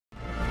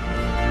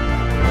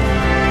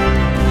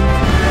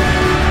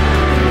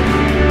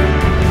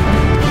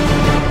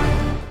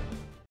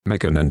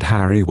Meghan and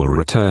Harry will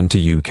return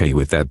to UK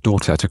with their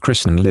daughter to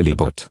christen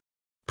Lilibet.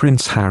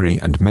 Prince Harry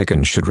and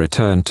Meghan should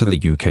return to the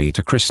UK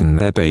to christen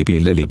their baby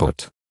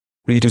Lilibet.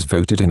 Readers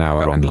voted in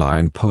our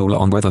online poll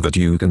on whether the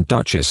Duke and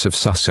Duchess of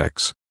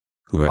Sussex,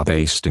 who are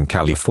based in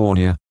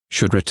California,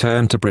 should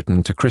return to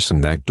Britain to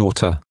christen their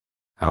daughter.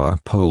 Our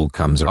poll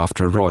comes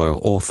after a royal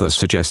author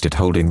suggested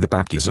holding the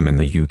baptism in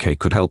the UK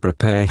could help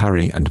repair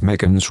Harry and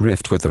Meghan's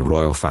rift with the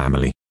royal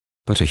family.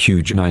 But a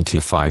huge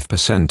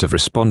 95% of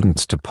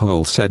respondents to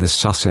poll said the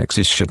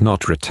Sussexes should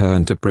not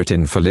return to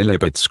Britain for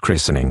Lilibet's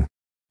christening.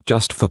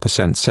 Just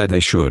 4% said they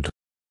should.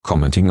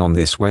 Commenting on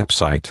this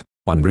website,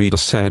 one reader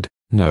said,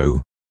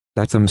 "No.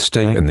 Let them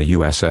stay in the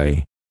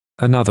USA."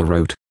 Another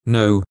wrote,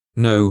 "No,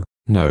 no,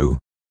 no."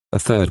 A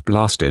third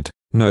blasted,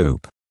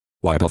 "Nope.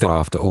 Why bother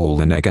after all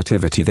the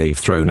negativity they've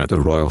thrown at the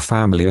royal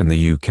family in the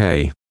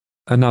UK?"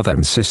 Another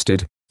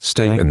insisted,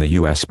 "Stay in the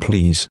US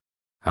please."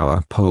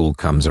 Our poll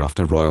comes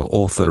after royal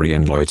author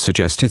Ian Lloyd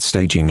suggested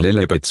staging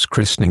Lilibet's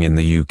christening in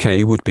the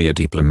UK would be a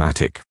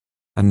diplomatic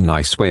and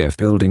nice way of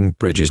building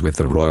bridges with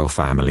the royal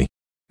family.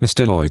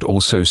 Mr. Lloyd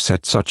also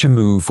said such a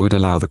move would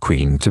allow the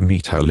Queen to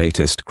meet her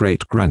latest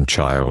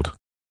great-grandchild.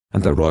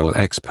 And the royal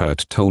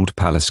expert told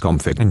Palace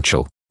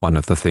Confidential, "One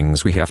of the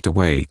things we have to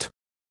wait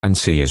and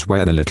see is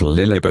where the little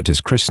Lilibet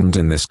is christened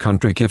in this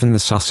country given the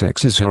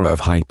Sussexes are of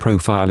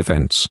high-profile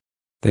events.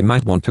 They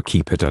might want to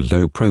keep it a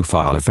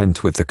low-profile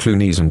event with the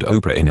Clooneys and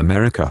Oprah in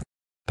America.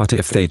 But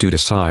if they do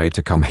decide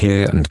to come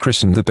here and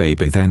christen the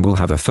baby then we'll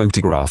have a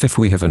photograph if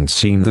we haven't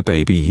seen the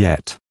baby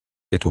yet.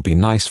 It will be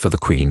nice for the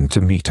Queen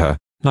to meet her,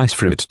 nice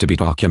for it to be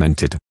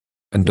documented.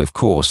 And of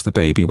course the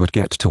baby would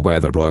get to wear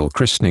the royal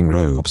christening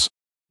robes.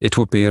 It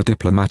would be a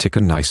diplomatic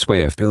and nice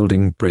way of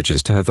building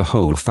bridges to have the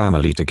whole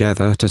family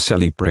together to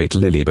celebrate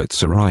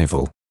Lilibet's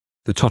arrival."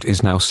 The tot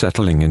is now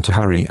settling into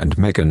Harry and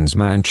Meghan's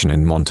mansion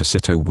in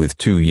Montecito with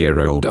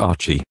 2-year-old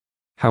Archie.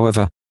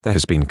 However, there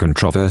has been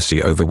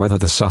controversy over whether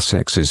the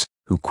Sussexes,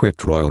 who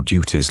quit royal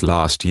duties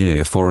last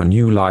year for a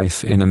new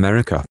life in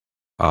America,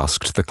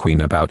 asked the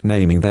Queen about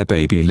naming their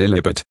baby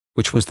Lilibet,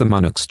 which was the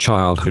monarch's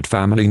childhood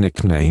family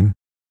nickname.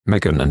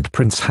 Meghan and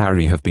Prince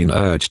Harry have been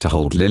urged to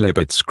hold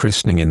Lilibet's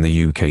christening in the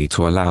UK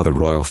to allow the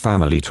royal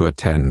family to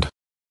attend.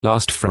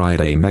 Last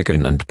Friday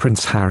Meghan and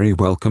Prince Harry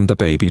welcomed a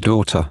baby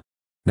daughter,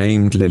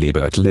 named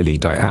Lilibet Lily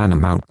Diana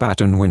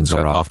Mountbatten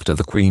Windsor after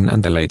the Queen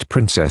and the late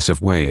Princess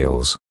of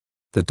Wales.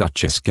 The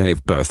Duchess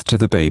gave birth to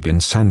the baby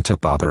in Santa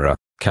Barbara,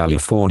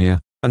 California,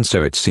 and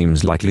so it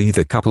seems likely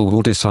the couple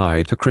will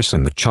decide to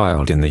christen the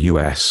child in the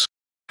US.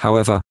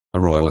 However, a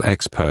royal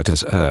expert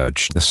has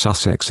urged the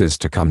Sussexes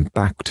to come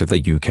back to the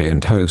UK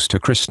and host a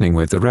christening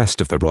with the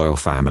rest of the royal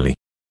family.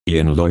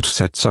 Ian Lloyd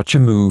said such a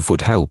move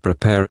would help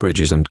repair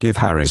bridges and give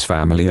Harry's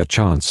family a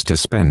chance to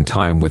spend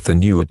time with the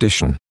new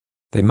addition.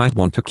 They might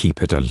want to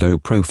keep it a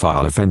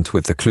low-profile event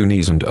with the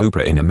Clooneys and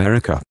Oprah in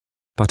America.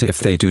 But if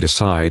they do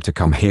decide to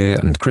come here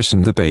and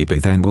christen the baby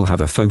then we'll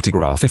have a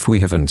photograph if we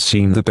haven't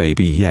seen the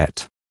baby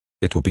yet.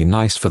 It will be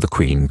nice for the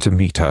Queen to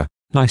meet her,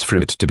 nice for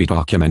it to be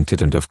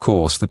documented and of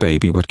course the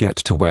baby would get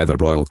to wear the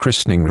royal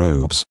christening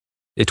robes.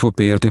 It would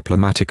be a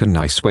diplomatic and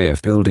nice way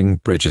of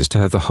building bridges to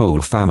have the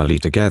whole family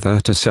together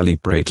to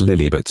celebrate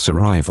Lilibet's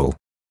arrival.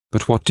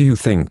 But what do you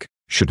think?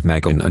 Should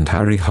Meghan and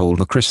Harry hold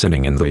the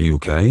christening in the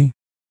UK?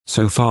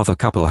 So far the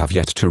couple have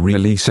yet to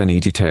release any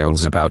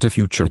details about a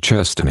future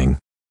christening.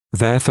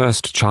 Their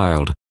first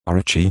child,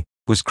 Archie,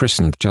 was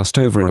christened just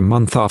over a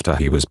month after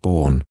he was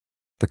born.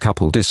 The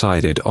couple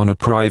decided on a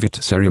private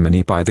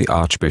ceremony by the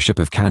Archbishop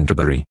of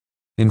Canterbury,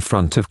 in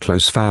front of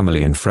close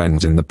family and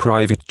friends in the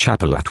private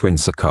chapel at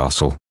Windsor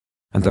Castle.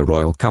 And the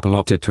royal couple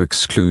opted to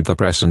exclude the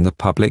press and the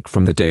public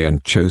from the day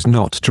and chose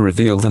not to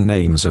reveal the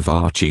names of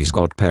Archie's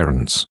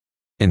godparents.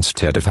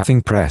 Instead of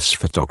having press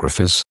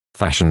photographers,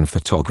 fashion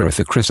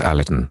photographer Chris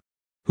Allerton,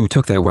 who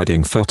took their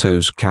wedding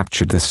photos,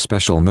 captured this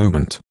special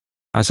moment.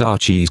 As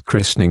Archie's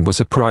christening was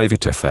a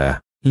private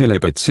affair,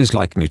 Lilibet's is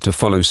likely to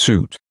follow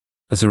suit.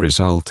 As a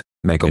result,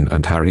 Meghan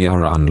and Harry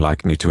are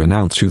unlikely to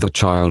announce who the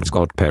child's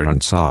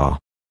godparents are.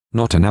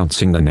 Not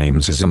announcing the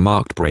names is a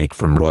marked break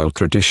from royal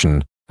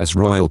tradition, as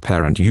royal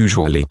parents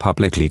usually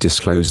publicly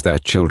disclose their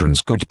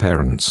children's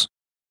godparents.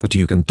 The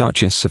Duke and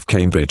Duchess of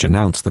Cambridge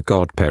announced the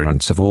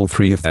godparents of all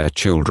 3 of their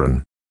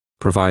children.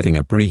 Providing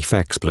a brief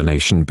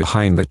explanation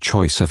behind the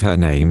choice of her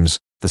names,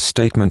 the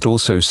statement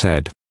also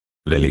said,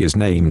 "Lily is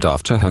named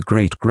after her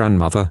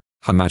great-grandmother,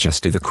 Her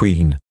Majesty the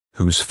Queen,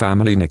 whose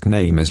family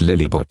nickname is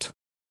Lilibet.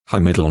 Her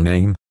middle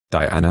name,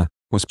 Diana,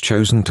 was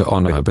chosen to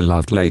honor her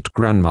beloved late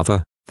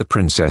grandmother, the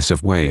Princess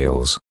of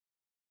Wales."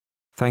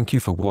 Thank you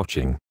for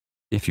watching.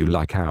 If you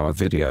like our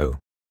video,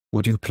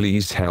 would you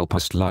please help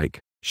us like,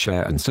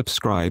 share and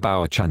subscribe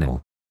our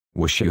channel.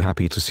 Wish you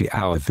happy to see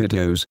our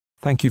videos.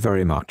 Thank you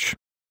very much.